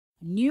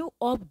New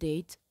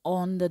update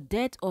on the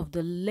death of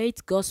the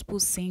late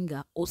gospel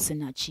singer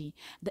OSINACHI.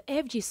 The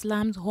FG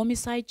slammed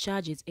homicide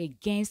charges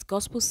against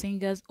gospel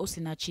singer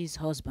OSINACHI's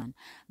husband.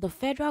 The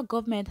federal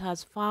government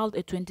has filed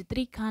a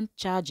 23-count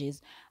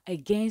charges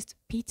against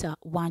Peter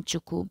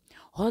Wanchuku,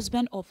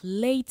 husband of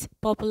late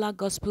popular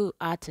gospel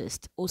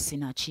artist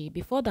OSINACHI,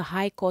 before the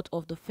High Court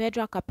of the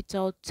Federal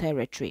Capital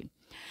Territory.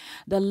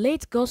 The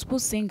late gospel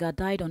singer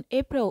died on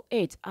April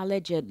 8,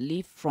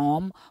 allegedly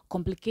from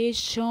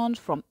complications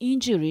from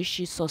injuries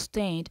she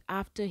sustained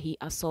after he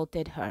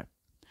assaulted her.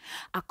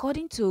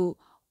 According to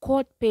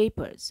court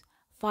papers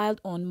filed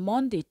on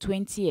Monday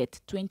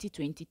 20th,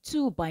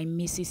 2022 by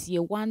Mrs.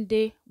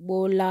 Yewande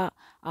Bola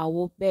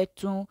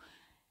Awobetun,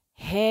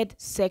 Head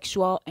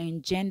Sexual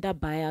and Gender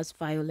Bias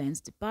Violence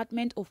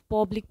Department of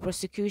Public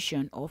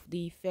Prosecution of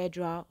the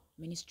Federal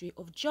Ministry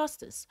of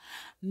Justice.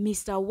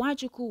 Mr.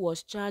 Wanchuku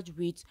was charged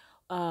with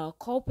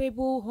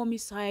culpable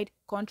homicide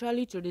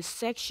contrary to the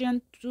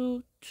section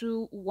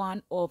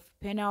 221 of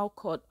Penal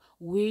Code,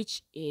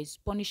 which is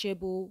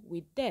punishable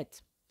with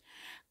death.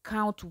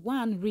 Count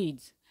 1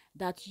 reads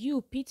that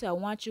you, Peter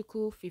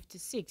Wanchuku,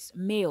 56,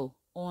 male,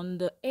 on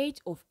the 8th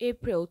of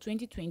April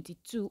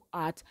 2022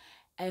 at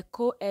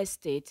Echo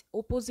Estate,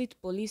 opposite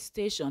police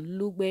station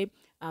Lugbe,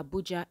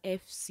 Abuja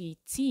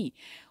FCT,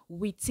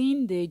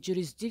 within the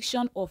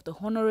jurisdiction of the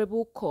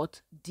Honorable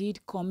Court,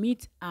 did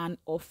commit an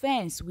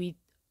offense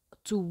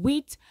to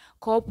wit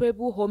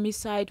culpable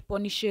homicide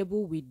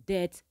punishable with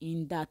death,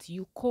 in that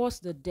you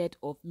caused the death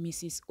of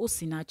Mrs.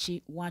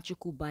 OSINACHI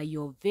Wanchuku by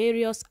your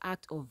various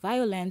acts of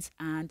violence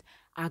and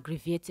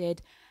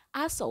aggravated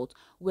assault,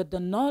 with the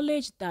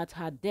knowledge that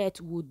her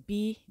death would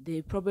be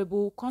the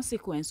probable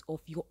consequence of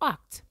your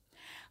act.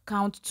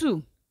 Count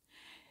 2.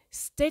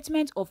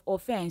 Statement of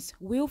offense: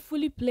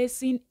 willfully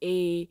placing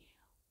a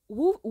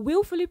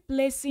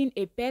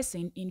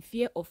person in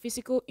fear of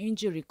physical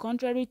injury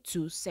contrary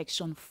to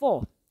section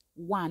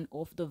 4(1)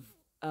 of the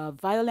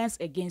Violence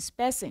Against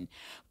Person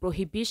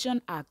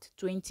Prohibition Act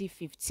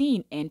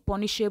 2015 and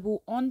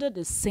punishable under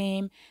the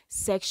same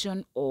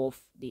section of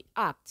the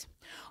act.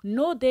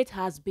 No date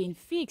has been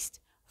fixed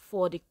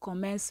for the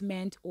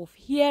commencement of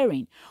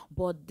hearing,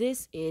 but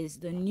this is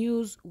the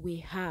news we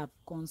have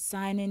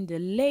concerning the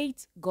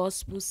late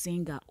gospel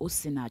singer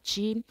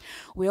OSINACHI.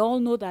 We all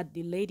know that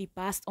the lady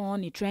passed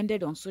on. It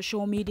trended on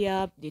social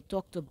media. They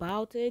talked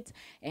about it,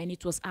 and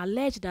it was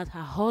alleged that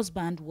her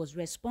husband was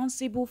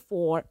responsible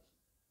for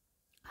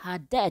her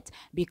death,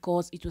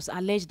 because it was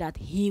alleged that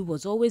he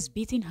was always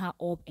beating her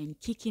up and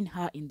kicking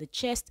her in the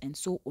chest and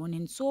so on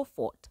and so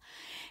forth.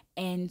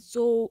 And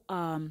so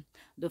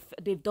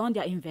they've done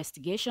their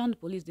investigation, the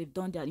police, they've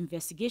done their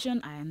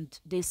investigation, and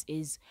this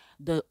is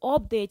the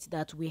update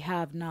that we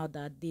have now,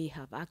 that they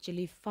have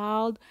actually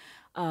filed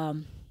a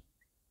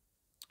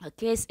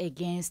case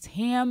against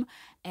him,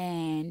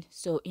 and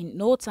so in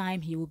no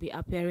time he will be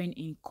appearing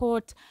in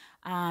court.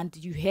 And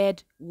you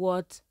heard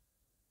what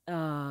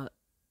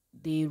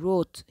they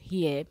wrote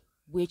here,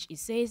 which it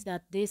says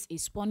that this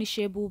is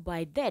punishable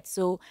by death.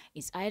 So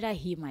it's either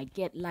he might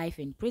get life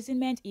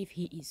imprisonment if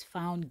he is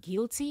found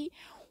guilty,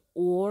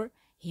 or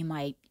he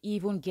might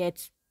even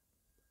get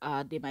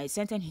they might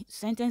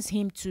sentence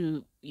him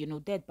to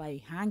death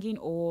by hanging,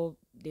 or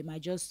they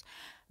might just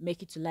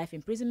make it to life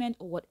imprisonment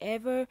or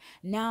whatever.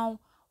 Now,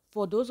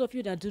 for those of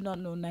you that do not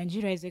know,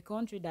 Nigeria is a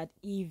country that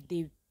if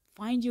they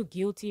find you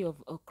guilty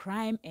of a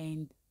crime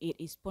and it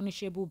is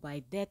punishable by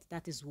death,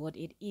 that is what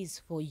it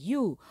is for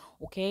you.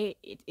 Okay,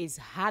 it is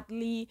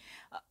hardly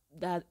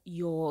that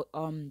your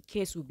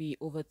case will be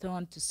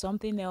overturned to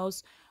something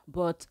else,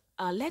 but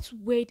let's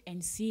wait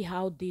and see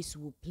how this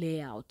will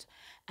play out.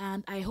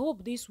 And I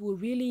hope this will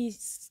really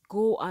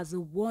go as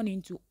a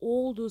warning to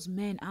all those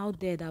men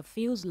out there that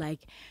feels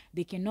like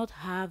they cannot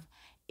have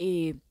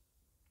a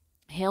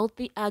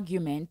healthy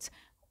argument,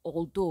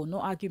 although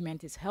no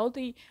argument is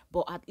healthy,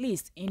 but at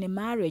least in a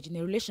marriage, in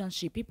a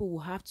relationship, people will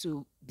have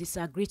to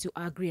disagree to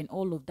agree and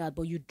all of that,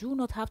 but you do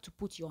not have to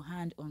put your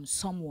hand on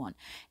someone.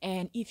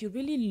 And if you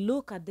really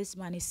look at this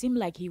man, it seemed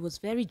like he was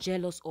very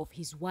jealous of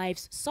his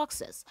wife's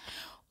success.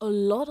 A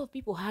lot of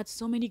people had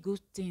so many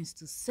good things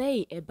to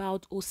say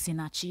about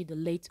OSINACHI, the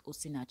late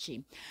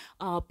OSINACHI.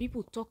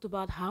 People talked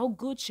about how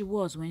good she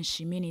was when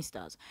she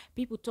ministers.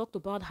 People talked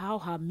about how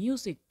her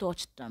music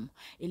touched them.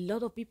 A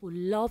lot of people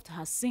loved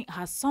her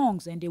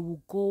songs, and they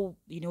will go,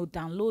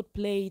 download,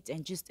 play it,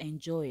 and just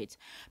enjoy it.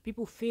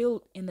 People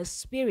feel in the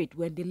spirit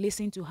when they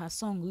listen to her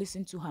song,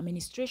 listen to her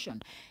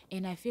ministration.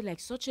 And I feel like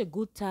such a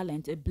good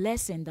talent, a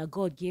blessing that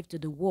God gave to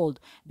the world,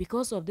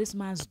 because of this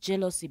man's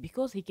jealousy,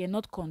 because he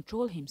cannot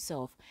control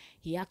himself.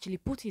 He actually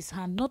put his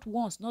hand not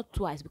once, not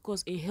twice,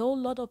 because a whole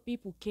lot of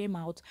people came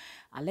out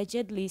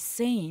allegedly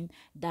saying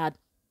that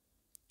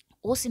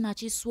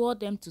OSINACHI swore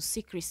them to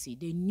secrecy.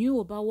 They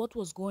knew about what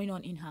was going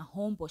on in her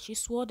home, but she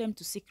swore them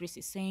to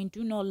secrecy, saying,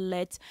 do not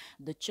let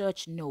the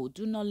church know,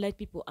 do not let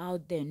people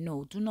out there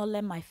know, do not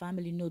let my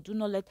family know, do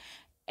not let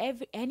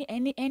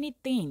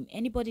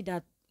anybody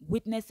that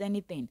witnessed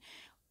anything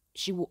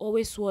she will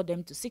always swear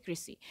them to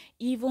secrecy.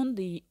 Even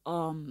the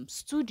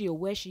studio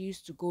where she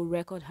used to go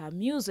record her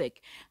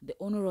music, the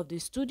owner of the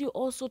studio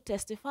also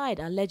testified,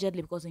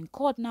 allegedly, because in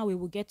court now we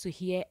will get to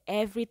hear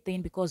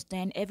everything, because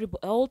then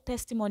all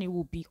testimony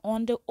will be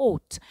on the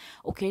oath.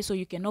 Okay, so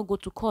you cannot go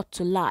to court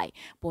to lie.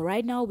 But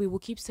right now we will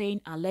keep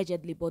saying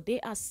allegedly, but they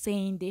are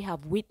saying they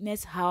have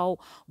witnessed how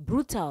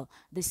brutal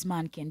this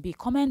man can be.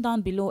 Comment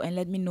down below and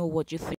let me know what you think.